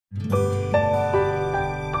Hello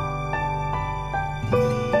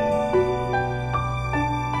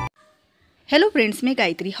friends, मैं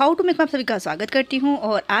Gayatri how to make में आप सभी का स्वागत करती हूँ।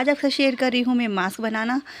 और आज आपसे शेयर कर रही हूँ मैं मास्क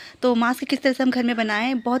बनाना। तो मास्क किस तरह से हम घर में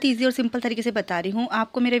बनाएं, बहुत ही ईजी और सिंपल तरीके से बता रही हूँ।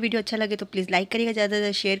 आपको मेरा वीडियो अच्छा लगे तो प्लीज़ लाइक करिएगा, ज़्यादा से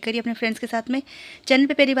ज़्यादा शेयर करिए अपने फ्रेंड्स के साथ में। चैनल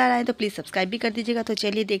पे पहली बार आए तो प्लीज़ सब्सक्राइब भी कर दीजिएगा। तो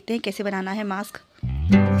चलिए देखते हैं कैसे बनाना है मास्क।